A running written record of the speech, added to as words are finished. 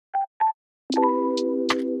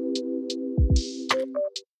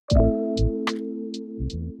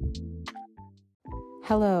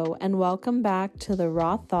Hello, and welcome back to the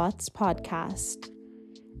Raw Thoughts podcast.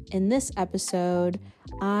 In this episode,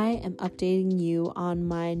 I am updating you on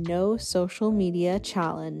my no social media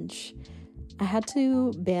challenge. I had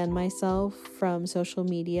to ban myself from social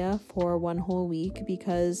media for one whole week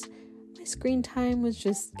because my screen time was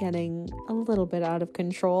just getting a little bit out of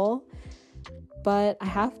control. But I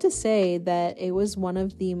have to say that it was one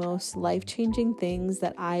of the most life-changing things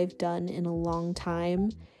that I've done in a long time.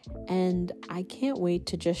 And I can't wait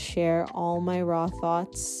to just share all my raw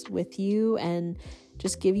thoughts with you and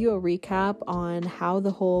just give you a recap on how the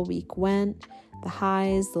whole week went, the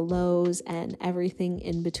highs, the lows, and everything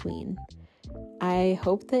in between. I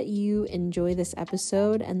hope that you enjoy this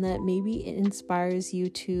episode and that maybe it inspires you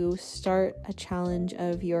to start a challenge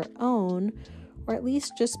of your own, or at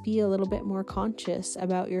least just be a little bit more conscious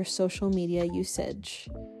about your social media usage.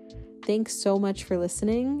 Thanks so much for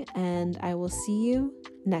listening, and I will see you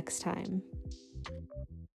next time.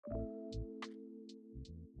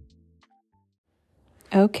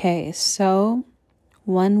 Okay, so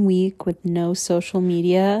 1 week with no social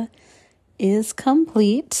media is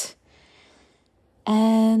complete,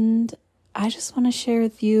 and I just want to share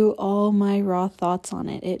with you all my raw thoughts on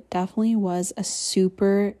it. It definitely was a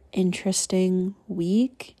super interesting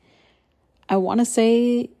week. I want to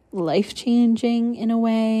say life-changing in a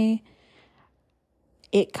way.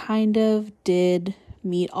 It kind of did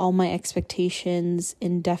meet all my expectations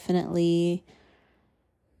in definitely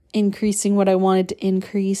increasing what I wanted to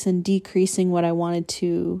increase and decreasing what I wanted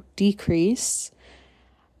to decrease.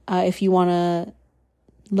 If you want to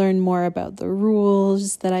learn more about the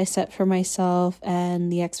rules that I set for myself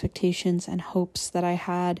and the expectations and hopes that I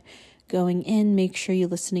had going in, make sure you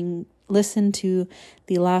listen to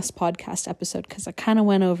the last podcast episode because I kind of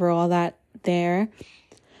went over all that there.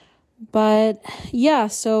 But yeah,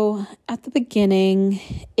 so at the beginning,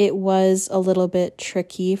 it was a little bit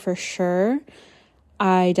tricky for sure.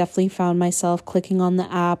 I definitely found myself clicking on the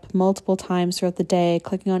app multiple times throughout the day,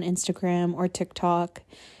 clicking on Instagram or TikTok,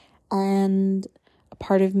 and a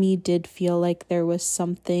part of me did feel like there was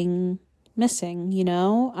something missing,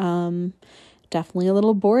 definitely a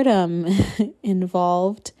little boredom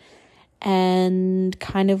involved and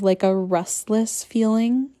kind of like a restless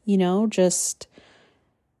feeling, just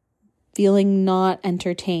feeling not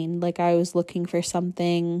entertained, like I was looking for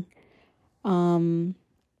something, and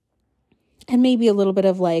maybe a little bit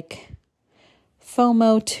of like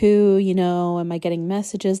FOMO too, am I getting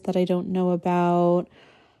messages that I don't know about?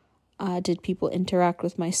 Did people interact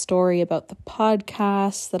with my story about the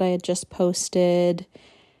podcast that I had just posted?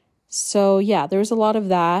 So yeah, there was a lot of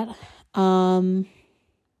that.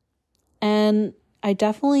 And I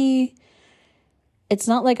definitely, it's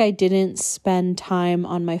not like I didn't spend time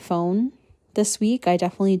on my phone this week. I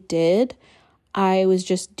definitely did. I was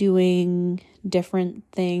just doing different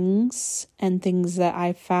things and things that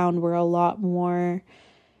I found were a lot more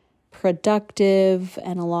productive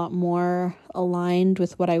and a lot more aligned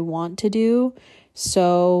with what I want to do.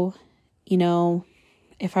 So,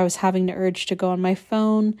 if I was having the urge to go on my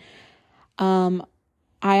phone, I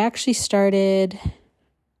actually started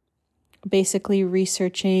basically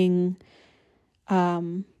researching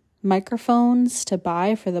microphones to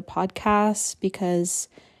buy for the podcast because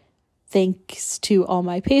thanks to all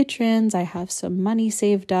my patrons, I have some money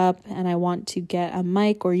saved up and I want to get a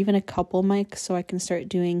mic or even a couple mics so I can start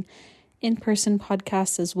doing in-person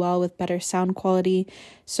podcasts as well with better sound quality.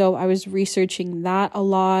 So I was researching that a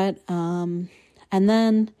lot. And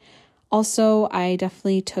then also I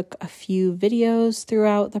definitely took a few videos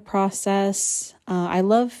throughout the process. I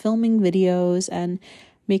love filming videos and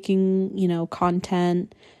making,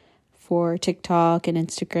 content for TikTok and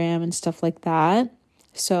Instagram and stuff like that.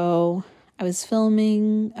 So I was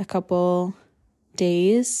filming a couple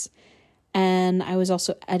days and I was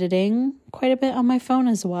also editing quite a bit on my phone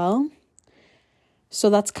as well. So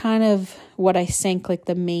that's kind of what I sank like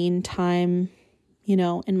the main time,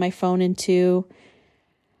 in my phone into.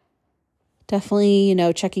 Definitely,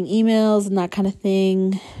 checking emails and that kind of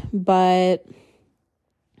thing. But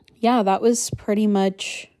yeah, that was pretty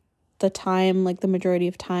much the time, like the majority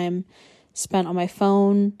of time spent on my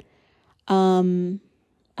phone.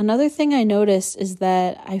 Another thing I noticed is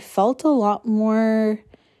that I felt a lot more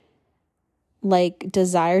like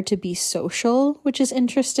desire to be social, which is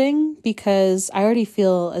interesting because I already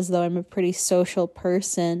feel as though I'm a pretty social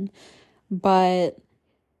person, but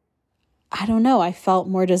I don't know, I felt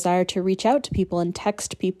more desire to reach out to people and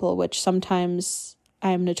text people, which sometimes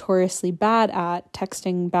I'm notoriously bad at,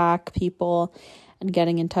 texting back people and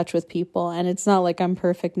getting in touch with people. And it's not like I'm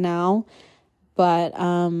perfect now, But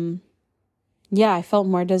yeah, I felt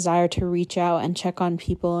more desire to reach out and check on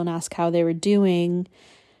people and ask how they were doing.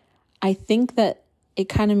 I think that it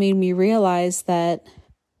kind of made me realize that,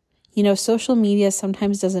 social media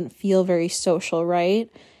sometimes doesn't feel very social,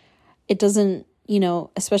 right? It doesn't,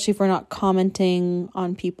 especially if we're not commenting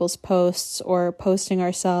on people's posts or posting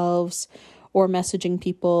ourselves or messaging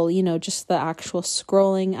people, just the actual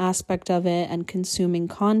scrolling aspect of it and consuming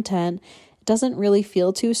content, it doesn't really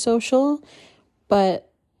feel too social. But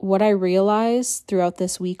what I realized throughout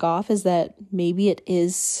this week off is that maybe it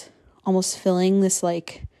is almost filling this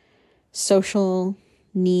like social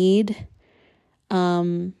need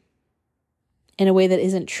in a way that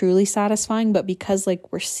isn't truly satisfying, but because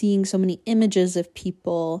like we're seeing so many images of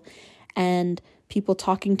people and people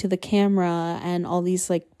talking to the camera and all these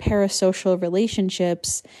like parasocial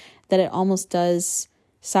relationships, that it almost does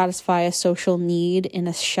satisfy a social need in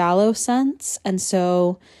a shallow sense. And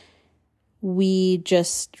so we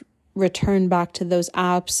just return back to those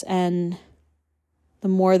apps, and the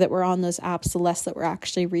more that we're on those apps, the less that we're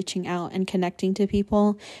actually reaching out and connecting to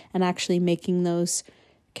people and actually making those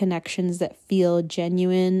connections that feel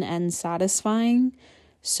genuine and satisfying.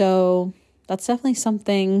 So that's definitely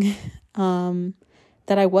something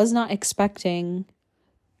that I was not expecting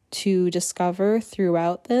to discover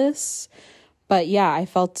throughout this. But yeah, I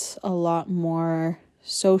felt a lot more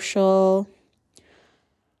social.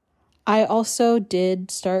 I also did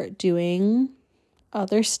start doing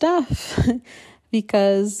other stuff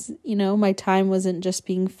because, my time wasn't just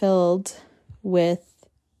being filled with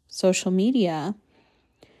social media.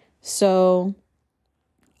 So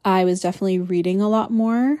I was definitely reading a lot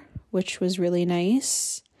more, which was really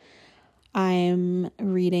nice. I'm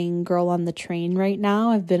reading Girl on the Train right now.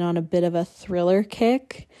 I've been on a bit of a thriller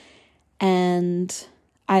kick, and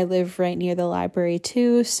I live right near the library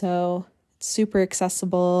too, so it's super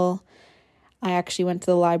accessible. I actually went to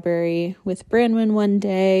the library with Branwyn one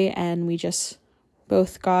day, and we just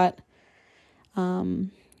both got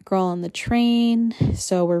Girl on the Train,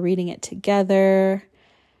 so we're reading it together.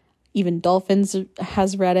 Even Dolphins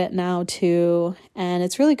has read it now too, and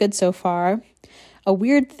it's really good so far. A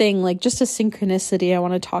weird thing, like just a synchronicity I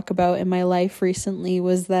want to talk about in my life recently,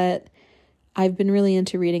 was that I've been really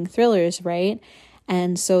into reading thrillers, right?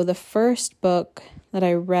 And so the first book that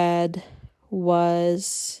I read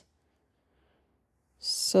was,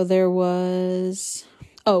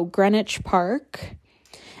 Greenwich Park,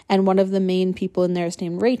 and one of the main people in there is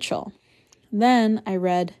named Rachel. Then I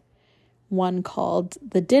read one called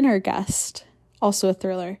The Dinner Guest, also a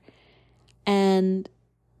thriller, and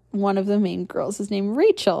one of the main girls is named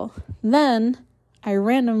Rachel. Then I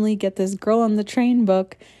randomly get this Girl on the Train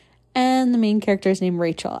book, and the main character is named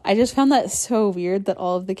Rachel. I just found that so weird that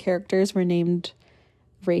all of the characters were named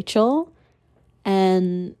Rachel.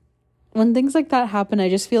 And when things like that happen, I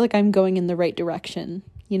just feel like I'm going in the right direction.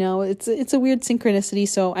 It's a weird synchronicity,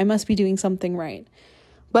 so I must be doing something right.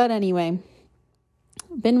 But anyway,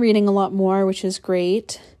 been reading a lot more, which is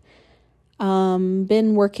great.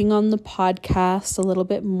 Been working on the podcast a little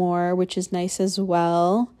bit more, which is nice as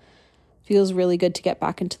well. Feels really good to get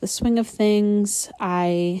back into the swing of things.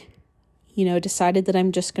 I, decided that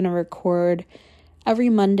I'm just going to record every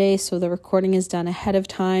Monday, so the recording is done ahead of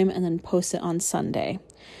time, and then post it on Sunday,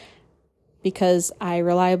 because I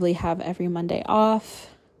reliably have every Monday off,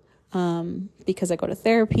 because I go to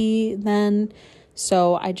therapy then.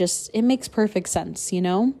 So it makes perfect sense,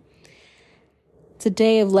 It's a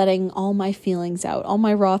day of letting all my feelings out, all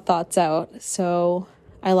my raw thoughts out. So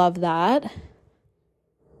I love that.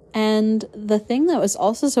 And the thing that was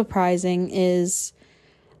also surprising is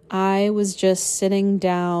I was just sitting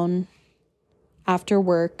down after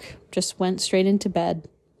work, just went straight into bed.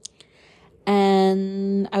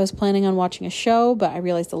 And I was planning on watching a show, but I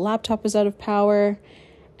realized the laptop was out of power.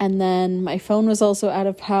 And then my phone was also out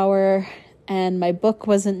of power. And my book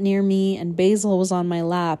wasn't near me, and Basil was on my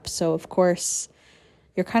lap. So, of course,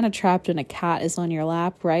 you're kind of trapped when a cat is on your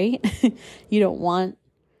lap, right? You don't want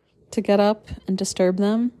to get up and disturb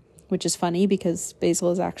them, which is funny because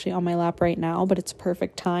Basil is actually on my lap right now, but it's a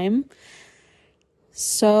perfect time.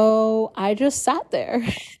 So I just sat there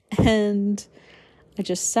and I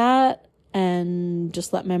just sat and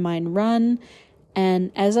just let my mind run.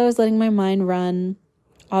 And as I was letting my mind run,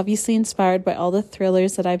 obviously inspired by all the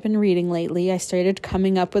thrillers that I've been reading lately, I started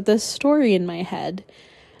coming up with a story in my head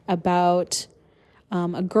about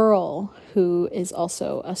a girl who is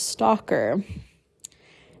also a stalker.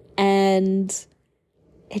 And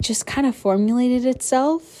it just kind of formulated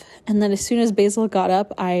itself. And then as soon as Basil got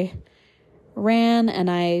up, I ran and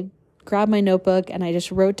I grabbed my notebook and I just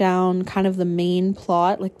wrote down kind of the main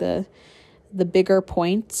plot, like the bigger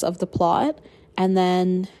points of the plot. And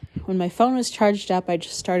then when my phone was charged up, I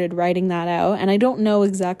just started writing that out. And I don't know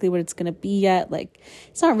exactly what it's going to be yet. Like,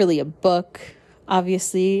 it's not really a book,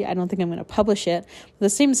 obviously. I don't think I'm going to publish it. But at the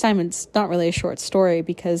same time, it's not really a short story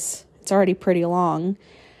because it's already pretty long.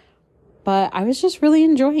 But I was just really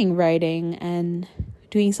enjoying writing and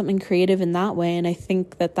doing something creative in that way. And I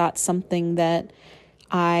think that that's something that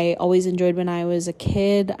I always enjoyed when I was a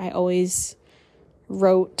kid. I always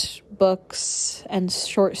wrote books and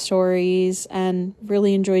short stories and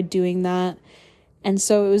really enjoyed doing that. And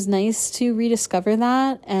so it was nice to rediscover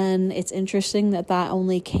that. And it's interesting that that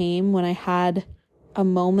only came when I had a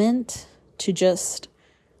moment to just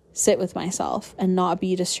sit with myself and not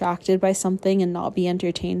be distracted by something and not be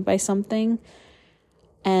entertained by something.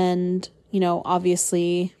 And,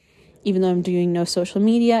 obviously, even though I'm doing no social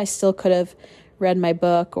media, I still could have read my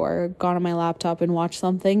book or gone on my laptop and watched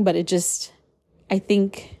something, but I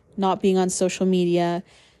think not being on social media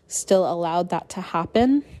still allowed that to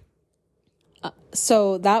happen.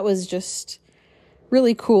 So that was just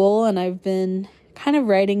really cool. And I've been kind of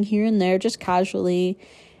writing here and there just casually.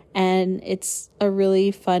 And it's a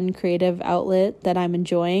really fun creative outlet that I'm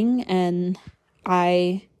enjoying. And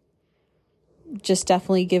I just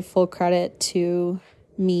definitely give full credit to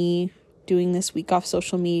me doing this week off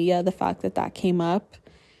social media. The fact that that came up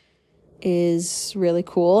is really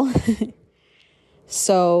cool.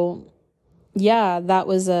 So, yeah, that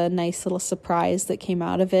was a nice little surprise that came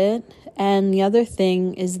out of it. And the other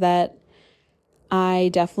thing is that I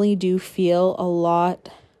definitely do feel a lot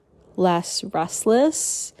less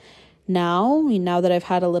restless now that I've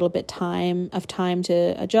had a little bit of time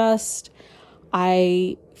to adjust.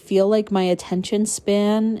 I feel like my attention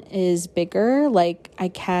span is bigger. Like I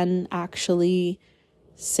can actually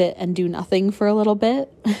sit and do nothing for a little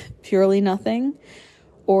bit, purely nothing,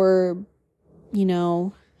 or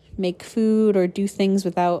make food or do things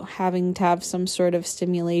without having to have some sort of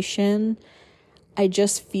stimulation. I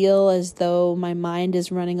just feel as though my mind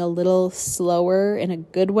is running a little slower in a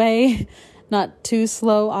good way. Not too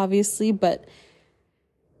slow, obviously, but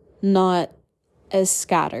not as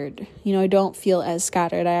scattered. I don't feel as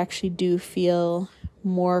scattered. I actually do feel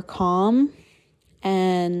more calm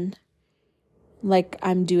and like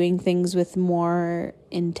I'm doing things with more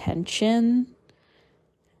intention.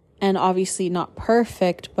 And obviously not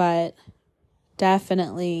perfect, but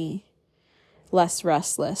definitely less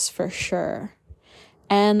restless for sure.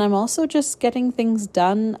 And I'm also just getting things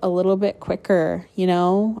done a little bit quicker.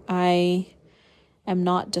 I am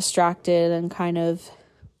not distracted and kind of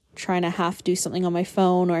trying to half do something on my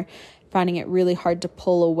phone or finding it really hard to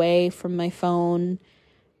pull away from my phone.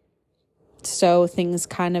 So things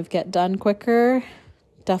kind of get done quicker.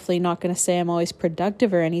 Definitely not going to say I'm always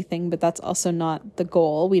productive or anything, but that's also not the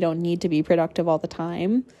goal. We don't need to be productive all the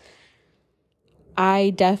time.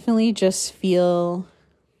 I definitely just feel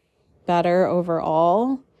better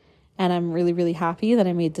overall, and I'm really, really happy that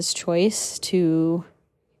I made this choice to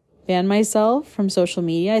ban myself from social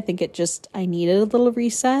media. I think I needed a little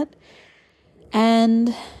reset.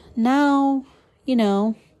 And now,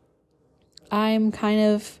 I'm kind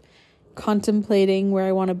of contemplating where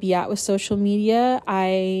I want to be at with social media.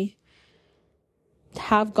 I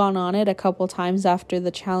have gone on it a couple times after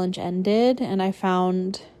the challenge ended, and I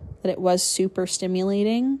found that it was super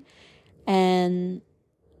stimulating. And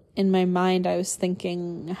in my mind, I was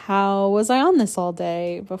thinking, how was I on this all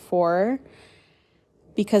day before?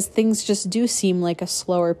 Because things just do seem like a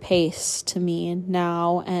slower pace to me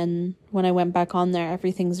now. And when I went back on there,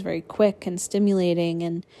 everything's very quick and stimulating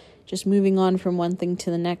and just moving on from one thing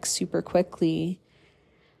to the next super quickly.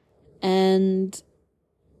 And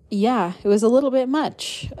yeah, it was a little bit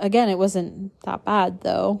much. Again, it wasn't that bad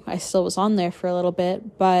though. I still was on there for a little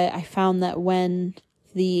bit, but I found that when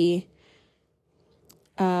the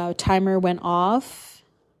timer went off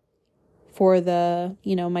for the,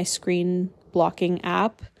 my screen blocking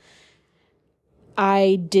app,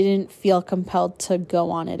 I didn't feel compelled to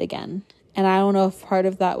go on it again. And I don't know if part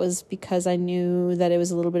of that was because I knew that it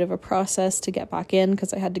was a little bit of a process to get back in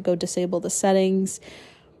because I had to go disable the settings.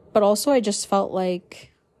 But also I just felt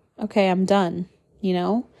like, okay, I'm done,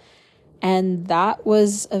 And that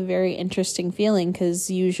was a very interesting feeling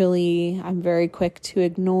because usually I'm very quick to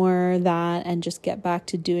ignore that and just get back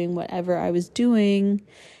to doing whatever I was doing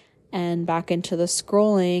and back into the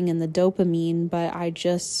scrolling and the dopamine. But I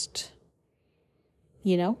just,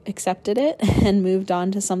 accepted it and moved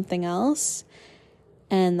on to something else.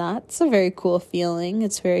 And that's a very cool feeling.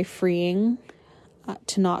 It's very freeing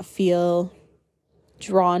to not feel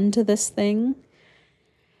drawn to this thing.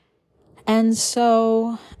 And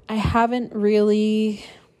so I haven't really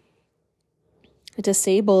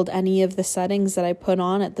disabled any of the settings that I put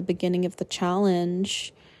on at the beginning of the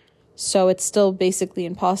challenge. So it's still basically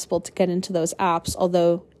impossible to get into those apps,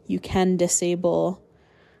 although you can disable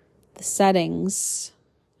the settings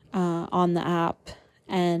on the app.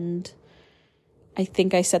 And I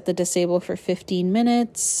think I set the disable for 15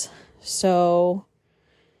 minutes. So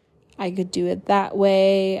I could do it that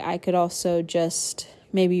way. I could also just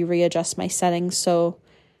maybe readjust my settings. So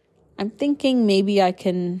I'm thinking maybe I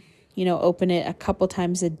can, open it a couple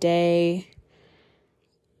times a day,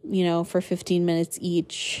 for 15 minutes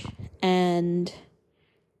each,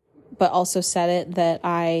 but also set it that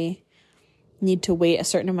I need to wait a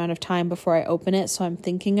certain amount of time before I open it. So I'm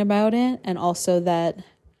thinking about it, and also that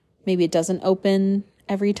maybe it doesn't open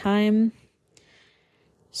every time.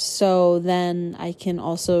 So then I can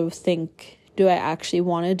also think, do I actually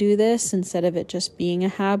want to do this instead of it just being a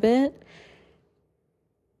habit?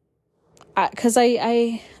 Because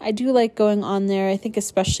I do like going on there. I think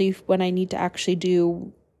especially when I need to actually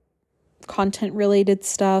do content related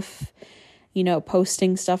stuff,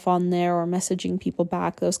 posting stuff on there or messaging people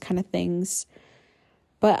back, those kind of things.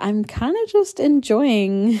 But I'm kind of just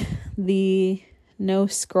enjoying the no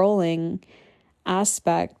scrolling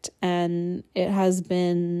aspect, and it has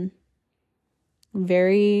been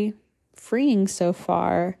very freeing so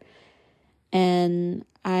far. And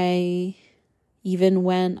I even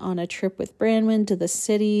went on a trip with Brandon to the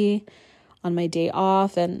city on my day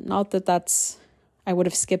off, and not that I would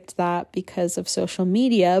have skipped that because of social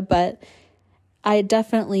media, but I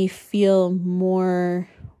definitely feel more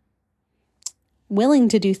willing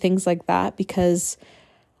to do things like that because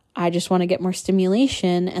I just want to get more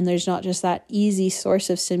stimulation, and there's not just that easy source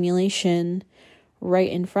of stimulation right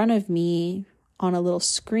in front of me on a little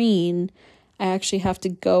screen. I actually have to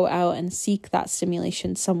go out and seek that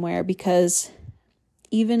stimulation somewhere, because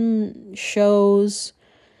even shows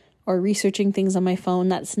or researching things on my phone,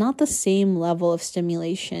 that's not the same level of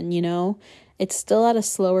stimulation, It's still at a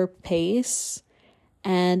slower pace,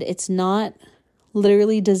 and it's not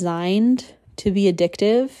literally designed to be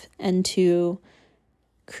addictive and to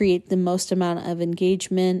create the most amount of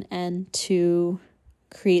engagement and to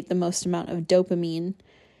create the most amount of dopamine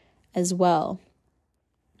as well.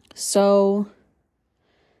 So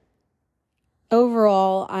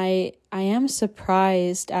overall, I am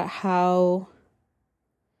surprised at how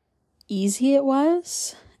easy it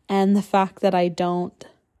was, and the fact that I don't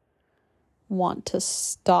want to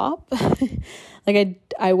stop.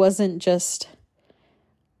 I wasn't just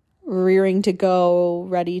rearing to go,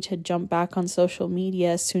 ready to jump back on social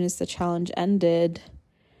media as soon as the challenge ended.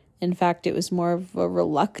 In fact, it was more of a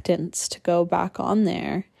reluctance to go back on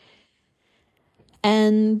there.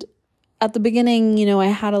 And at the beginning, I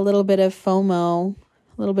had a little bit of FOMO,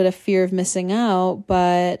 a little bit of fear of missing out,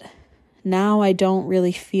 but now I don't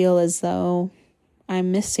really feel as though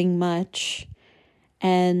I'm missing much.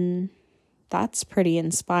 And that's pretty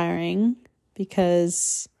inspiring,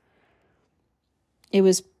 because it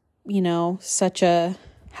was,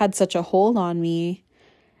 had such a hold on me,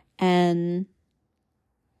 and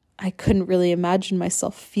I couldn't really imagine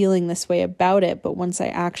myself feeling this way about it. But once I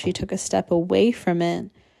actually took a step away from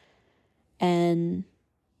it and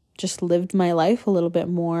just lived my life a little bit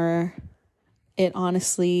more, it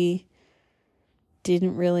honestly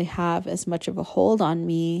didn't really have as much of a hold on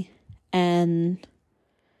me. And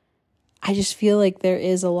I just feel like there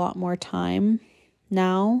is a lot more time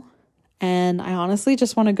now. And I honestly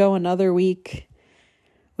just want to go another week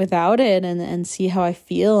without it and see how I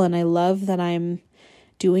feel. And I love that I'm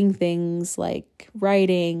doing things like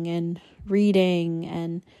writing and reading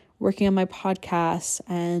and working on my podcasts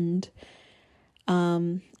and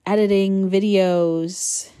editing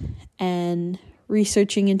videos and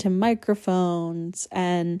researching into microphones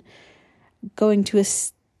and going to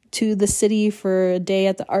the city for a day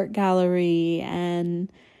at the art gallery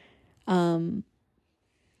and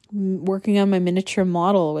working on my miniature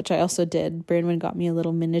model, which I also did. Brandon got me a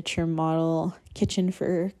little miniature model kitchen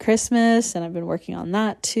for Christmas, and I've been working on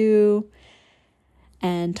that too.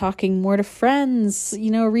 And talking more to friends,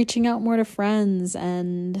 reaching out more to friends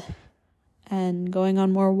and going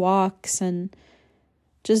on more walks and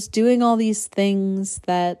just doing all these things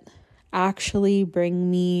that actually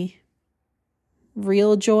bring me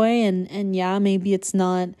real joy. And yeah, maybe it's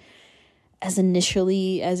not as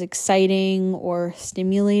initially as exciting or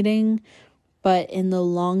stimulating, but in the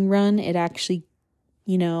long run, it actually,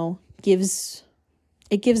 gives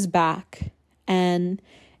back. And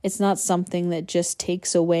it's not something that just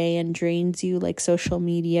takes away and drains you like social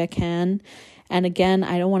media can. And again,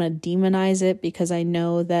 I don't want to demonize it, because I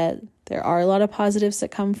know that there are a lot of positives that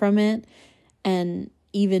come from it. And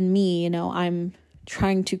even me, I'm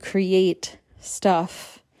trying to create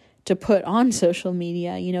stuff to put on social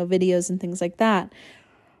media, videos and things like that.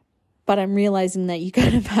 But I'm realizing that you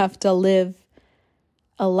kind of have to live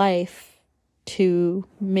a life to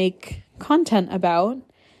make content about.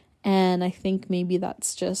 And I think maybe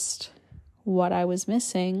that's just what I was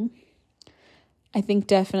missing. I think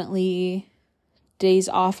definitely days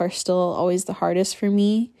off are still always the hardest for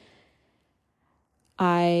me.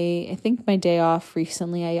 I think my day off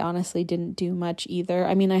recently, I honestly didn't do much either.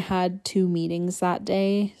 I mean, I had 2 meetings that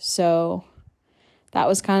day, so that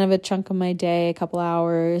was kind of a chunk of my day, a couple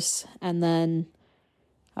hours, and then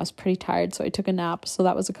I was pretty tired, so I took a nap, so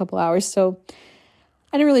that was a couple hours. So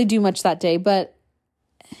I didn't really do much that day, but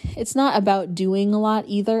it's not about doing a lot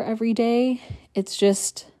either every day. It's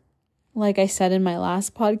just, like I said in my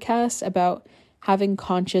last podcast, about having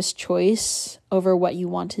conscious choice over what you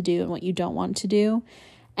want to do and what you don't want to do.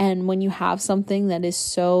 And when you have something that is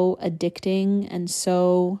so addicting and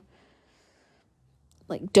so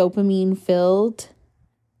like dopamine filled,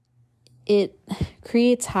 it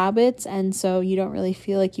creates habits, and so you don't really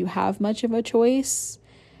feel like you have much of a choice.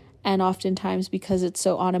 And oftentimes, because it's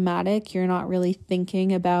so automatic, you're not really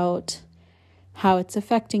thinking about how it's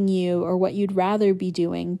affecting you or what you'd rather be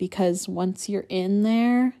doing, because once you're in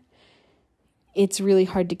there, it's really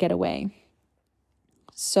hard to get away.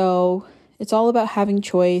 So it's all about having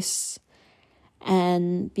choice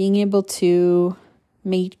and being able to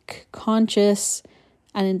make conscious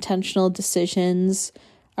and intentional decisions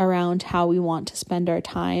around how we want to spend our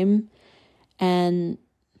time. And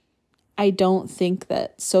I don't think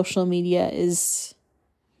that social media is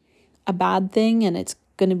a bad thing and it's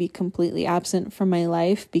going to be completely absent from my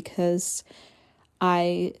life, because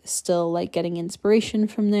I still like getting inspiration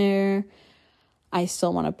from there. I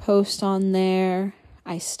still want to post on there.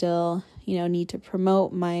 I still, need to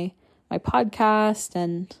promote my podcast,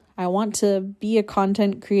 and I want to be a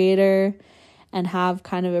content creator and have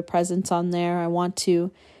kind of a presence on there. I want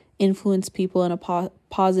to influence people in a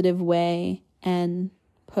positive way and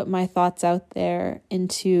put my thoughts out there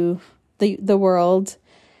into the world.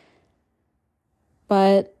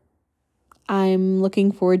 But I'm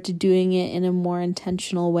looking forward to doing it in a more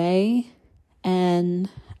intentional way. And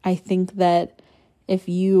I think that if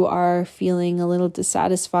you are feeling a little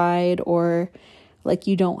dissatisfied or like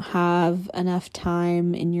you don't have enough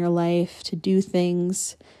time in your life to do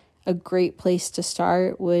things, a great place to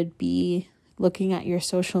start would be looking at your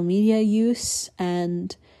social media use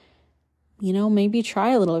and, maybe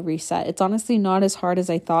try a little reset. It's honestly not as hard as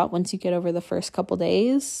I thought once you get over the first couple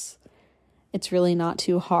days. It's really not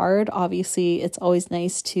too hard. Obviously, it's always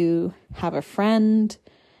nice to have a friend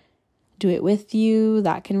do it with you.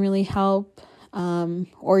 That can really help.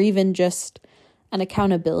 Or even just an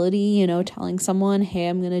accountability, telling someone, hey,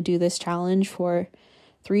 I'm going to do this challenge for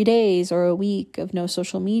 3 days or a week of no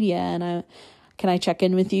social media. And can I check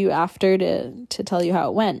in with you after to tell you how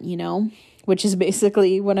it went, which is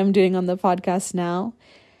basically what I'm doing on the podcast now.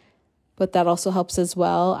 But that also helps as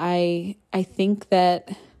well. I think that,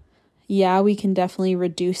 we can definitely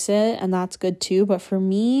reduce it, and that's good too. But for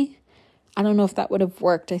me, I don't know if that would have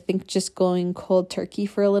worked. I think just going cold turkey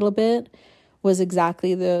for a little bit was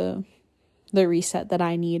exactly the reset that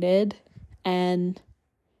I needed. And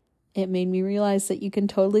it made me realize that you can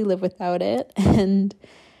totally live without it. And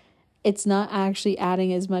it's not actually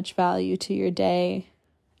adding as much value to your day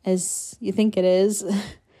as you think it is.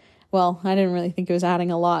 Well, I didn't really think it was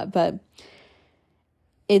adding a lot, but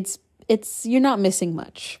it's you're not missing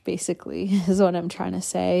much, basically, is what I'm trying to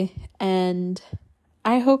say. And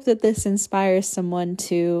I hope that this inspires someone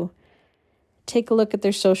to take a look at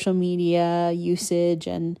their social media usage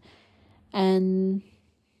and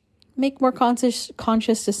make more conscious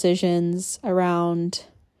decisions around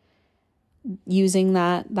using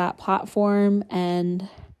that platform and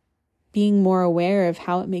being more aware of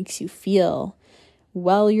how it makes you feel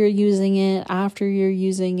while you're using it, after you're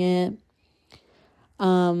using it.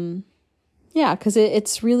 Because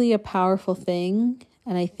it's really a powerful thing,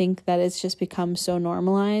 and I think that it's just become so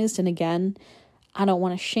normalized. And again, I don't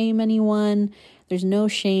want to shame anyone. There's no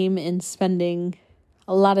shame in spending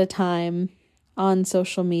a lot of time on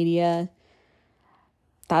social media.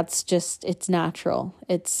 That's just, it's natural.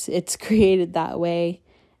 It's created that way,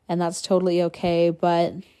 and that's totally okay.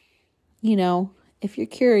 But, if you're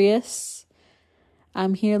curious,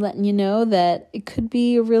 I'm here letting you know that it could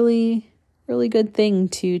be a really, really good thing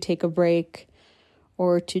to take a break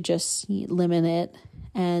or to just limit it.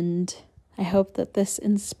 And I hope that this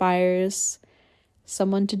inspires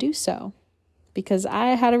someone to do so, because I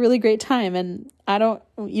had a really great time and I don't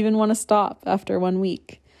even want to stop after 1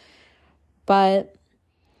 week. But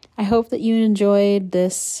I hope that you enjoyed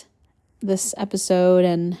this this episode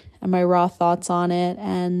and my raw thoughts on it,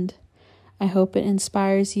 and I hope it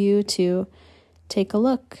inspires you to take a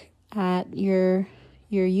look at your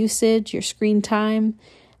usage, your screen time,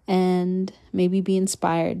 and maybe be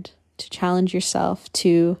inspired to challenge yourself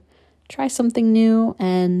to try something new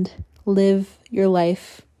and live your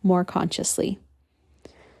life more consciously.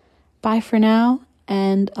 Bye for now,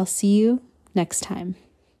 and I'll see you next time.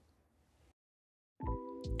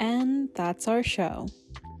 And that's our show.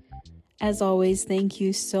 As always, thank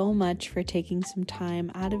you so much for taking some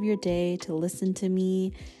time out of your day to listen to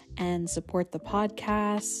me and support the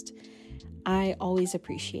podcast. I always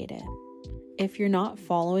appreciate it. If you're not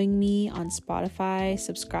following me on Spotify,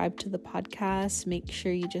 subscribe to the podcast. Make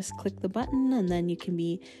sure you just click the button and then you can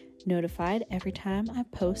be notified every time I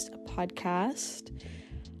post a podcast.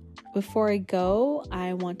 Before I go,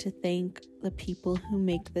 I want to thank the people who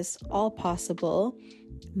make this all possible,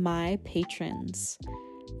 my patrons.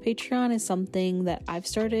 Patreon is something that I've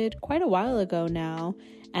started quite a while ago now,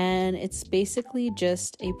 and it's basically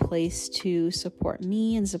just a place to support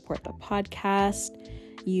me and support the podcast.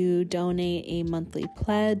 You donate a monthly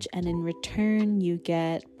pledge, and in return, you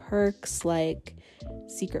get perks like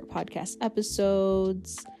secret podcast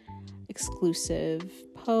episodes, exclusive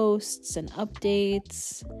posts and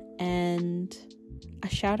updates, and a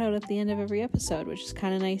shout out at the end of every episode, which is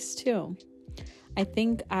kind of nice too. I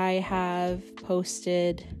think I have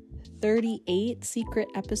posted 38 secret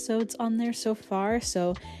episodes on there so far,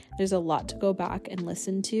 so there's a lot to go back and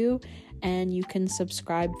listen to, and you can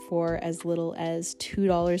subscribe for as little as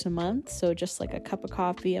 $2 a month, so just like a cup of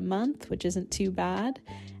coffee a month, which isn't too bad,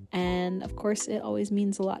 and of course it always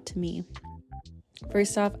means a lot to me.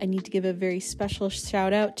 First off, I need to give a very special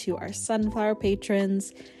shout out to our sunflower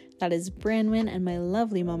patrons. That is Branwyn and my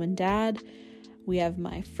lovely mom and dad. We have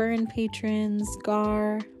my fern patrons,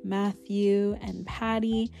 Gar, Matthew, and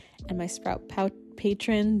Patty, and my sprout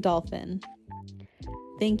patron, Dolphin.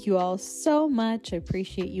 Thank you all so much. I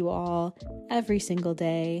appreciate you all every single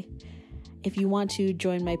day. If you want to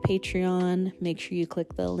join my Patreon, make sure you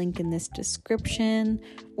click the link in this description,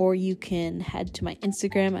 or you can head to my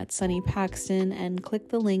Instagram at Sunny Paxton and click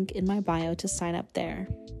the link in my bio to sign up there.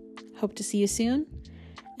 Hope to see you soon,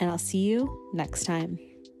 and I'll see you next time.